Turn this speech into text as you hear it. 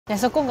で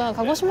そこが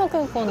鹿児島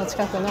空港の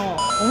近くの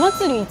お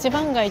祭り一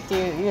番街って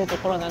いうと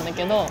ころなんだ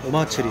けど。お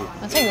祭り。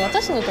あ、違う、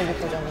私のとびっ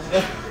こじゃん。ね。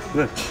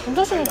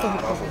私のとびっ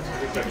こ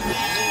じゃん。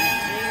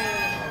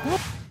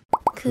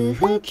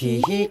空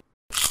気。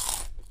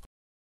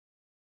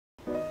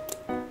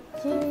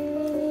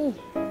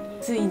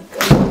ついに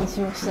完成し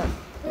ました。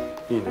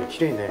いいね、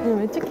綺麗ね。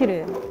めっちゃ綺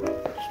麗。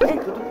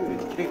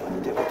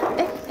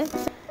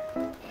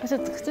ちょ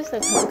っと靴下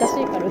が恥ずか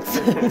しいから写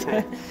るみた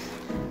い。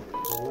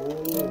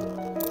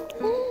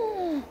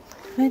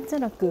めっちゃ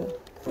楽。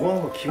わあ、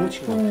気持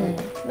ちいいね。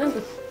なんか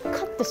カ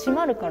ッて閉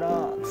まるか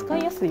ら使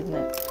いやすい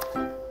ね。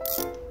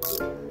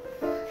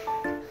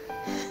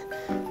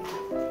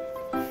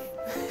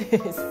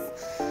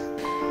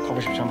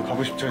가보십시오. 한번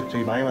가보십시오.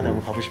 저기 마이마다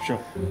한번 가보십시오.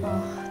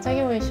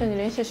 자기も一緒に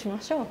練習し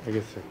ましょう。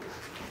 알겠어요.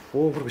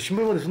 오, 그리고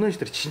신발만에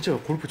손나시들이 진짜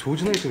골프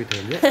조준하게 좀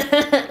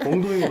있다는데?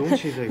 엉덩이가 너무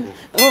치이다 이거. も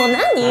う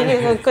何？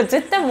もうこれ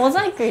絶対モ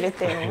ザイク入れ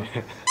てよ。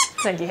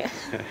자기.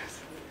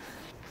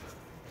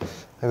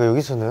 그러니까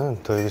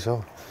여기서는 더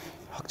여기서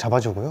확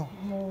잡아주고요.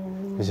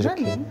 그래서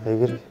이렇게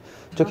얘기를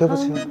쭉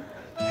해보세요.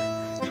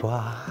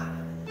 좋아.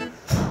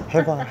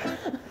 해봐.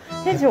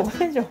 해줘.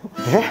 네?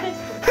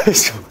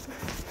 해줘.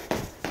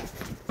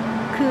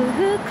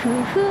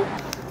 크흐.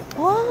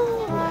 와,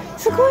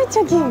 すごい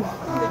자기.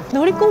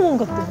乗り込むん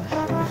かって。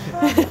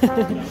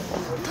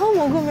다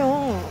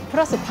먹으면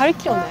플러스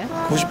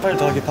 8kg네. 98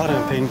 더하기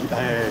 8은 100.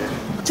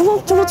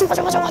 주먹.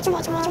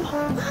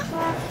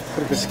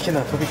 그리고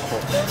스키나 토비코.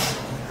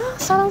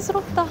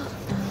 사랑스럽다.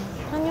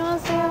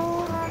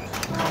 안녕하세요.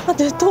 아,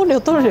 네, 떨려.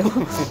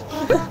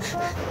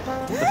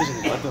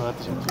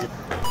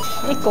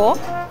 이거?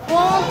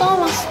 와,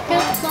 너무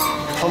맛있겠다.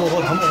 다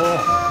먹어. 형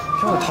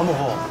다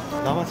먹어.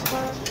 나머지.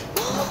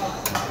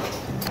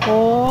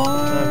 오.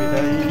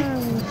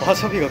 감사합니다.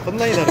 와사비가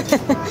겁나게 다르지.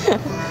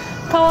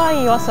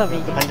 가와이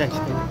와사비. 간장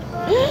시켜.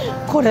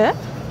 これ?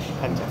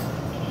 간장.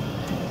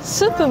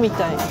 スープみ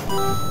たい。わ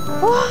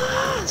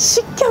あ、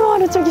湿気もあ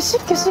る。저기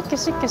湿気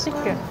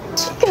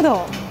だ。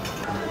わ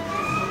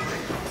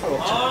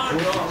あ、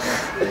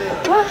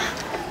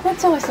めっ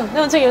ちゃ美味しそう。で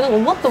も저기なんか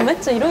もっとめっ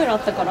ちゃいろいろあっ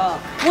たから、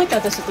もう一回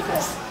私行ってき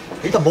ます。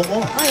 일단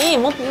먹어. 아, 이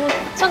もう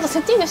ちゃんとセ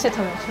ッティングして食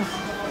べましょう。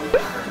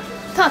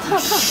タートルま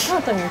しょ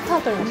う。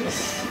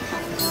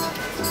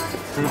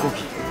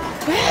 불고기.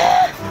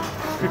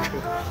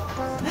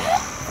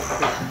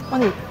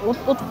 아니,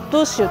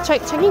どうしよう。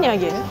자기니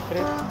하게.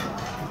 그래.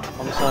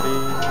 감사리.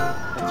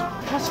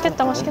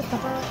 맛있겠다.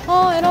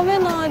 아, 選べ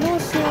ない。どう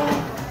しよ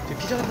う。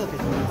 피자 같은 데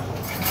있어.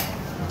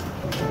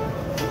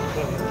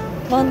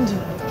 만두.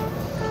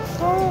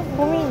 아,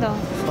 고민이다.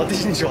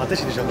 와드시니 줘. 뭐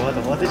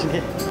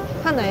와드시니.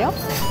 하나요?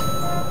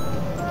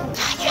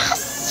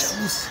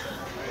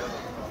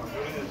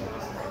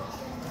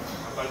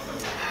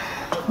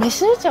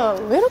 매실차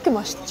왜 이렇게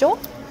맛있죠?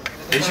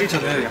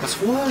 매실차는 약간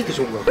소화할 때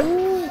좋은 거야.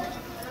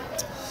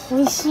 美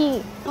味し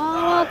い。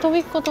あー、とび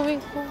っこ。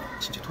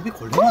 진짜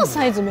토비코 この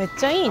サイズめっ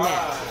ちゃいいね。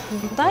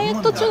ダイエ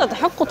ット中だった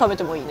ら100個食べ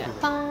てもいいね。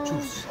パン。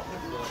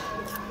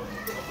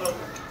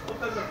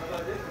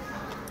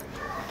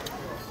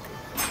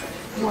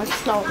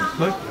 맛있다.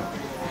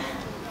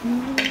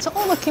ちょ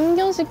うど金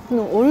魚式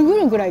の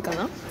얼굴ぐらいか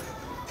な。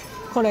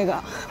これ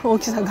が大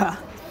きさが。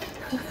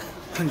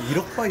 한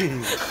 1억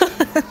바이인.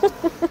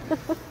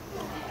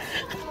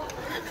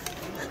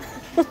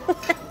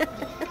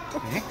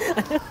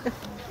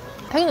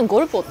 자기는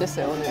골프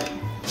어땠어요 오늘?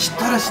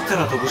 시타라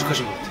더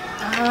무식하신 것 같아.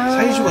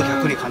 사이즈가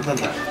逆に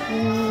간단다.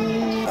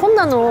 こん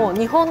なの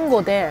日本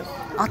語で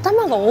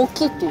頭が大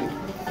きいっていう。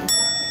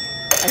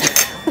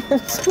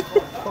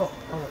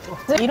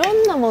いろ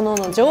んなもの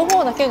の情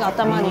報だけが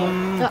頭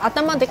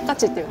でっか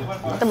ちっていうの。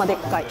頭でっ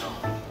かい。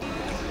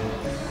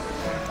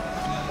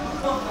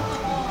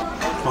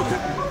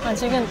 아,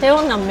 지금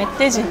태어난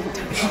멧돼지.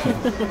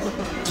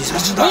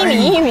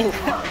 이미.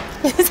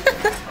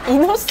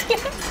 이노스케?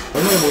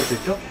 얼마나 먹을 수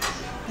있죠?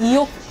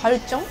 2억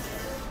 8천?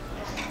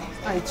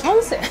 아니,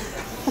 1000세.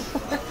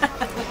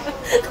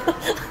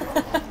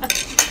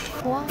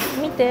 와,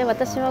 見て、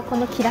私はこ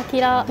のキラ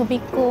キラとび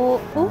っこ。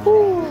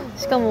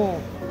しかも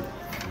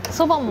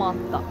そばもあっ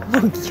た。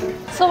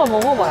そばも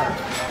먹어봐요.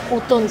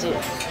 어떤지.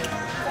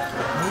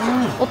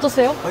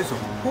 어떠세요? 맛있어.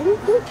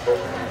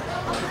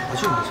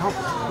 맛있는데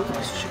생각보다 그렇게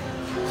맛있지.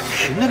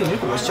 옛날에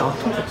이렇게 맛있지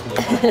않던 것 같은데.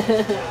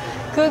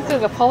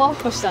 그가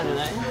파워업したんじゃ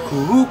ない?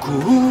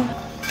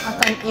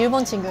 아까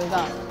일본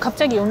친구가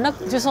갑자기 연락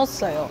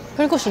주셨어요.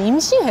 별것이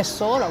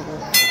임신했어? 라고.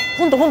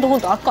 혼도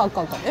아까.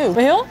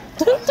 왜요?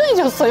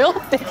 뚱뚱해졌어요? っ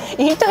て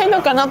言いたい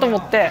のかなと思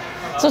って。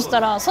そした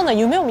らそんな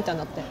夢を見たん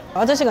だって。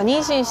私が妊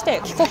娠し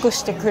て帰国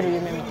してくる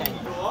夢みたい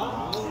な。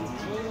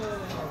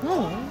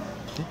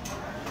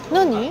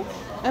何？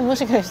も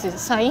しかして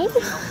サイン？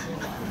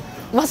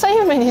正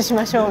夢にし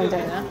ましょうみた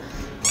いな.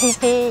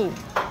 헤이.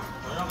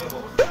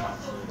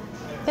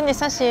 근데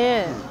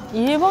사실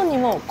일본이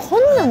뭐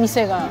건나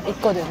미세가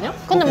있거든요.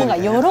 건나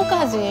뭔가 여러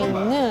가지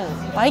있는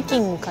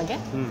바이킹 가게.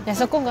 네,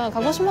 そこが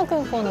鹿児島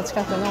空港の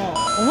近くの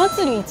お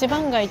祭り一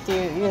番街って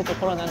いうと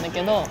ころなんだ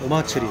けど。お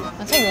祭り。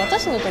저기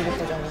私のとびっ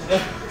こじゃん。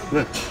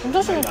 네.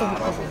 私のとこ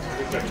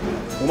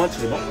お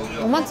祭りの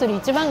お祭り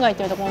一番街っ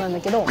ていうところなんだ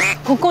けど、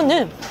ここ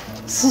ね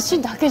寿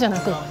司だけじゃな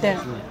くって、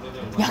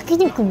焼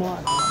肉もあ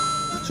る。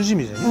寿司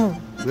みたい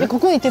に、でこ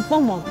こに鉄板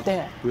もあっ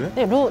て、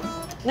で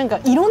なんか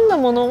いろんな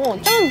ものを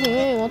ちゃんと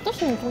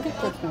私に取り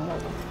付けてもらう。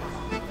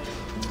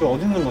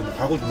 어디 있는 건데?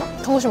 가고시마?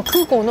 鹿児島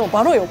空港の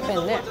バロ옆에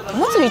でお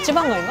祭り一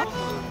番街がこ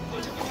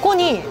こ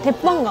に鉄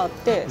板があっ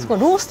て、そこ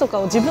ロースとか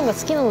を自分が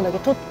好きなのだけ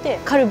取って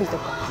カルビと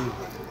か、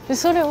で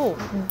それを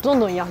どん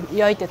どん焼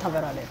いて食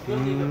べられる。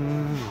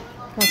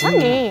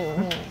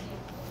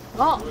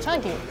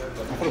자기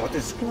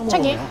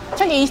자기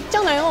자기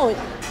있잖아요.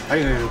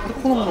 아니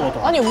프로포즈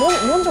아니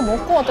먼저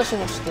먹고私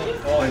もして.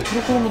 아니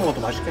프로포즈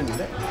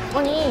맛있겠는데?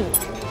 아니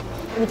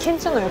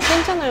괜찮아요.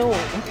 괜찮아요.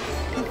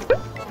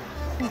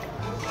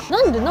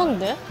なん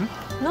で?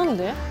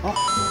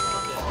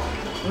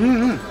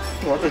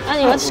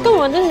 아니しかも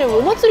私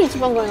お祭り一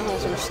番街の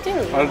話もしてる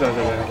よ。알죠.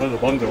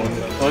 뭔데.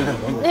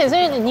でそ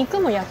れで肉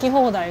も焼き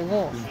放題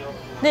後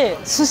で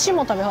寿司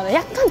も食べ放題。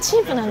약간チ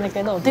ープなんだ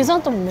けどデザ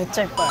ートもめっ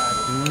ちゃいっぱいある。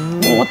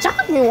もうチ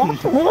ャギはもう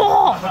チ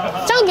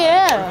ャギ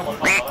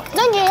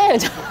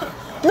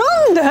な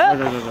ん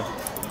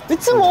でい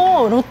つ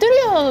もロッテリ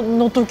ア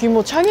の時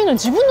もチャギの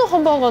自分のハ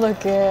ンバーガーだ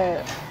け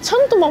ちゃ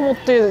んと守っ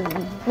て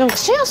なんか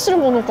シェアする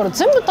ものから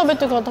全部食べ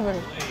てから食べる。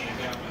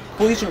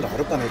포지션도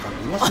어렵다네.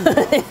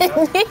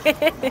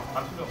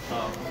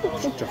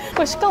 진짜. こ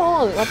れしか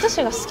も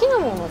私が好きな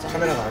ものじゃん。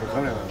 카메라가ある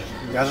카메라가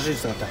優しい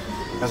姿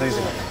優しい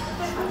姿。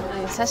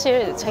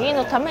 사실 자기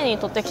のために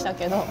撮ってきた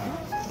けど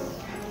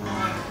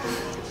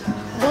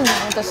どんな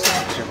私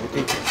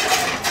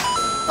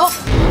あ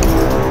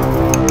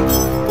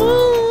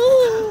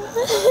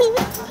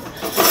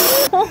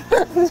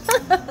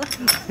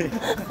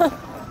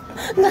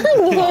何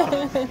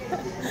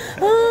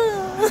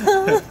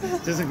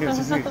죄송해요.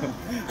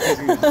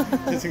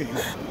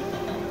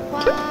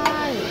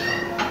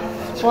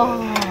 와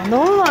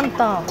너무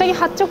많다. 저기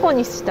핫초코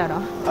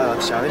있으시더라. 아,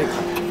 진짜 아메리카.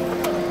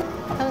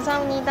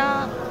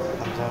 감사합니다.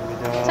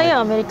 감사합니다. 저기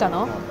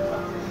아메리카노.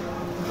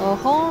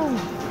 어허.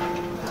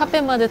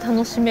 카페마다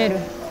楽しめる.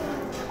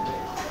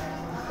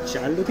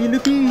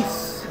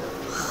 샬루비루비스.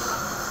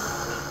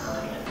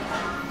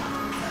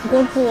 ゴ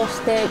ルフを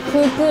して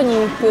空港に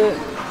行く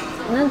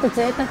なんて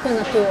贅沢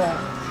なツア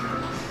ー。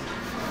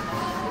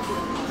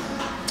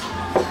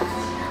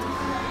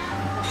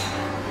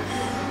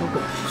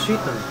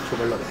 치있다네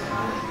줘달라고.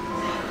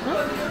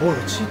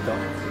 뭘 치있다?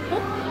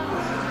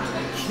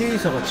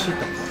 키에이사가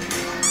치있다.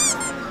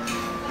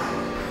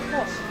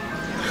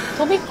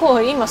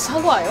 토비코今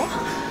사과요?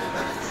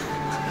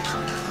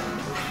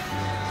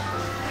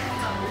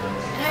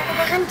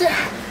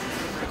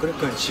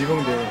 그러니까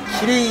지붕대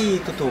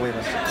키레이도 또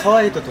오해봤어.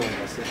 카와이도 또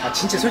오해봤어. 아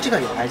진짜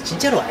솔직하게. 아니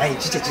진짜로. 아니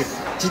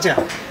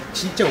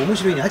진짜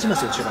오모시로이니 하지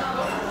마세요 제발.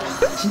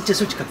 진짜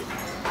솔직하게.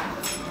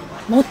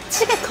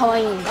 멋지게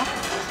가와이인가?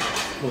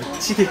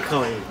 멋지게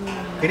카와이.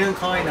 그냥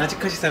카와이는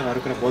아직까지상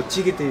아르 그냥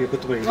멋지게 또いう言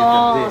葉を入れ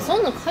たんで. 아, そ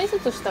んな解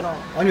説したら.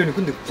 아니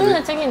근데.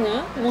 저는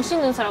자기는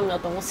멋있는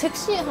사람이라도 뭐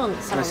섹시한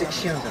사람.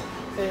 섹시한 사람.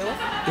 왜요?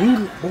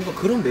 뭔가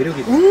그런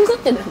매력이. 은근っ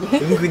て何?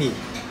 은근히.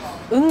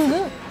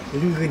 은근?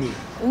 은근히.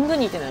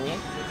 은근히って何?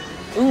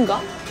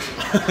 은가?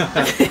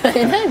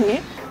 아니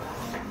何?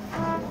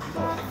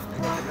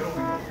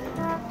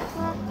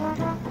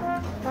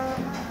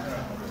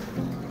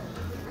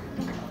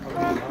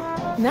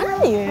何?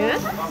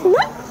 뭐.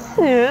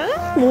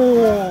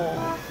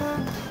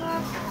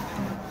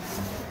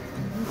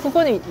 こ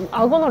こに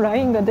顎のラ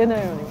インが出ない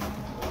ように.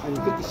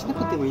 아니 그렇게しな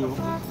くてもいいよ.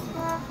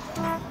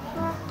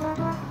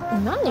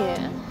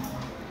何?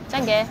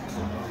 짱게.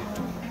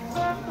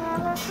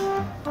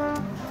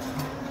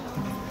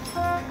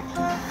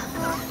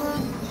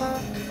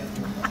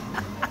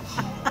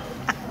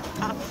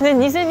 네,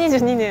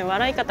 2022年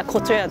笑い方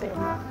誇張やで.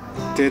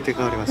 出て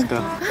変わります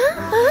か?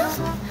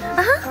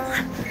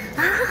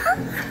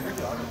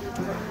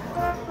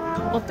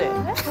 어때?